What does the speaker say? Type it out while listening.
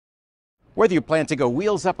Whether you plan to go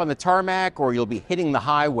wheels up on the tarmac or you'll be hitting the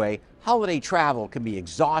highway, holiday travel can be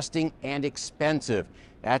exhausting and expensive.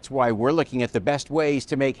 That's why we're looking at the best ways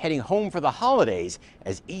to make heading home for the holidays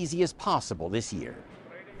as easy as possible this year.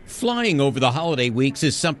 Flying over the holiday weeks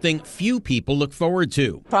is something few people look forward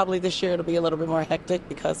to. Probably this year it'll be a little bit more hectic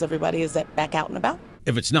because everybody is back out and about.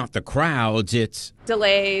 If it's not the crowds, it's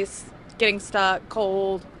delays, getting stuck,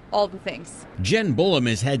 cold, all the things. Jen Bullum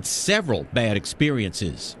has had several bad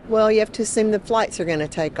experiences. Well, you have to assume the flights are going to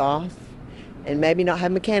take off and maybe not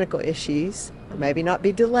have mechanical issues, or maybe not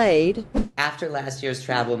be delayed. After last year's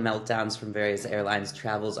travel meltdowns from various airlines,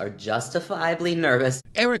 travelers are justifiably nervous.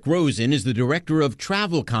 Eric Rosen is the director of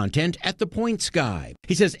travel content at The Point Sky.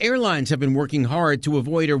 He says airlines have been working hard to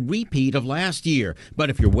avoid a repeat of last year, but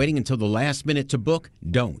if you're waiting until the last minute to book,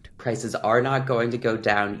 don't. Prices are not going to go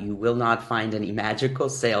down. You will not find any magical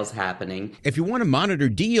sales happening. If you want to monitor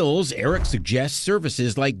deals, Eric suggests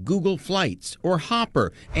services like Google Flights or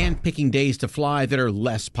Hopper and picking days to fly that are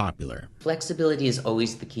less popular. Flexibility is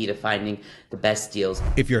always the key to finding the best deals.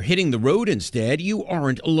 If you're hitting the road instead, you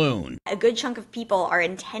aren't alone. A good chunk of people are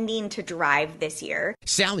intending to drive this year.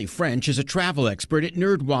 Sally French is a travel expert at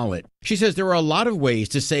NerdWallet. She says there are a lot of ways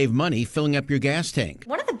to save money filling up your gas tank.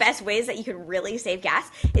 One of the best ways that you can really save gas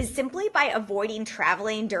is simply by avoiding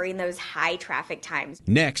traveling during those high traffic times.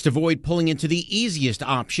 Next, avoid pulling into the easiest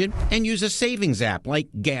option and use a savings app like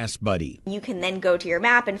Gas Buddy. You can then go to your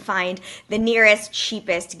map and find the nearest,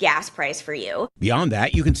 cheapest gas price for you. Beyond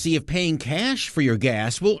that, you can see if paying cash for your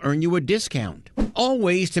gas will earn you a discount. All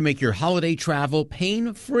ways to make your holiday travel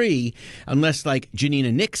pain-free, unless, like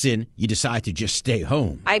Janina Nixon, you decide to just stay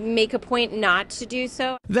home. I make a point not to do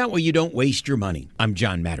so. That way you don't waste your money. I'm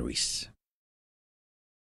John Matarese.